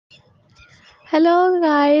Hello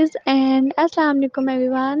guys and assalamu alaikum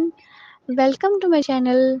everyone. Welcome to my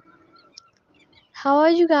channel. How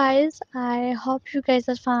are you guys? I hope you guys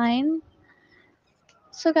are fine.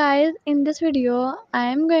 So guys, in this video I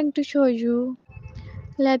am going to show you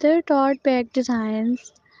leather tote bag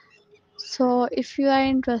designs. So if you are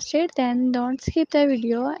interested then don't skip the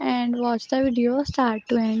video and watch the video start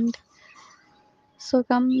to end. So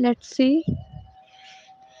come let's see.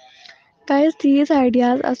 Guys, these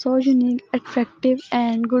ideas are so unique, attractive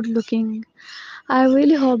and good looking. I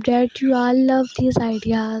really hope that you all love these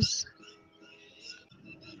ideas.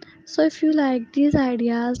 So if you like these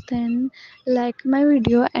ideas then like my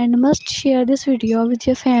video and must share this video with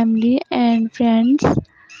your family and friends.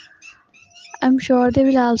 I'm sure they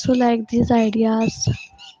will also like these ideas.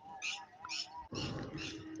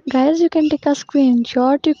 Guys, you can take a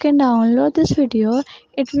screenshot, you can download this video.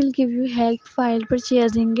 It will give you help while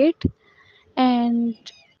purchasing it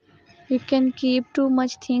and you can keep too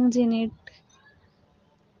much things in it.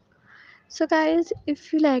 So guys,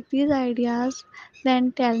 if you like these ideas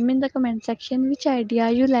then tell me in the comment section which idea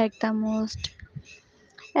you like the most.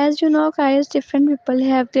 As you know, guys, different people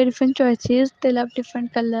have their different choices. They love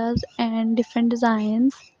different colors and different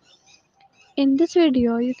designs. In this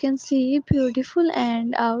video, you can see beautiful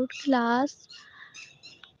and outclass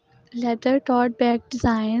leather tote bag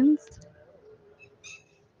designs,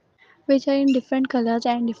 which are in different colors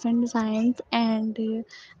and different designs. And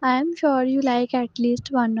I am sure you like at least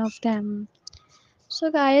one of them.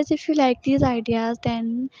 So, guys, if you like these ideas,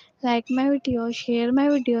 then like my video, share my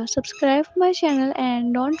video, subscribe my channel,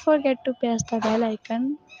 and don't forget to press the bell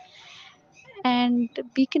icon and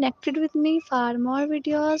be connected with me for more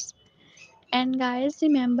videos. And guys,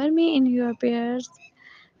 remember me in your prayers.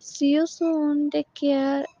 See you soon. Take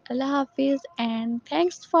care. Allah Hafiz and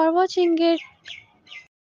thanks for watching it.